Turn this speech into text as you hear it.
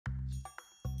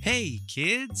Hey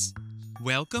kids,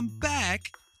 welcome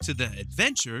back to the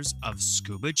adventures of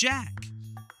Scuba Jack.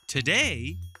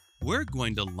 Today, we're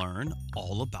going to learn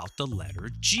all about the letter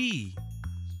G.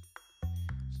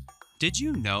 Did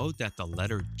you know that the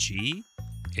letter G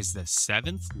is the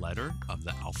seventh letter of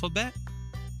the alphabet?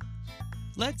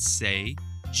 Let's say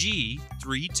G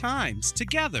 3 times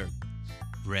together.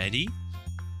 Ready?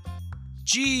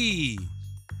 G,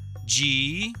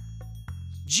 G,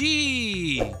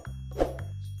 G.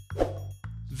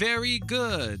 Very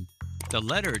good. The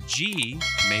letter G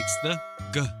makes the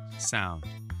G sound.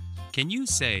 Can you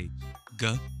say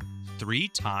G 3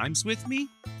 times with me?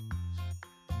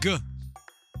 G,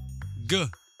 G,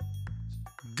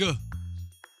 G.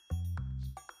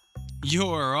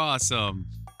 You're awesome.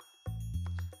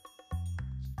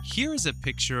 Here is a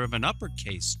picture of an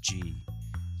uppercase G,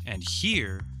 and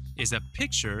here is a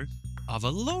picture of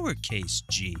a lowercase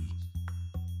g.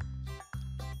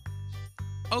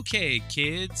 Okay,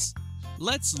 kids,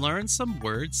 let's learn some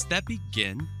words that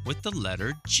begin with the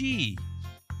letter G.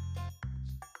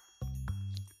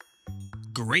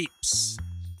 Grapes,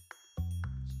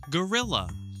 gorilla,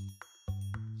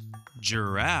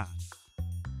 giraffe,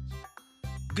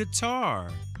 guitar,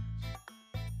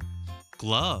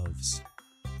 gloves,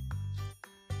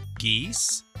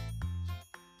 geese,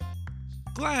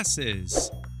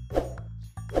 glasses,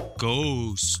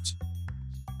 ghost,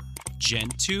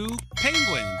 gentoo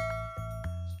penguin,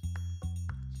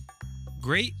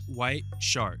 great white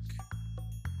shark.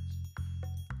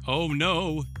 Oh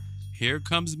no, here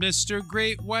comes Mr.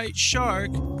 Great White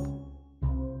Shark.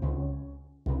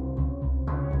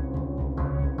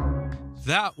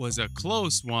 That was a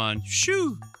close one,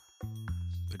 shoo!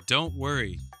 But don't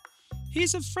worry,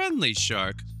 he's a friendly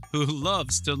shark who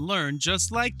loves to learn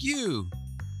just like you.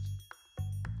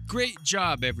 Great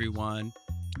job, everyone.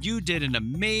 You did an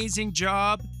amazing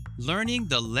job learning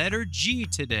the letter G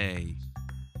today.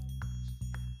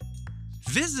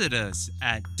 Visit us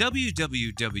at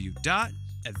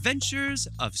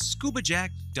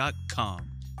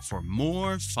www.adventuresofscubajack.com for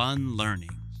more fun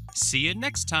learning. See you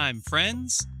next time,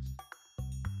 friends.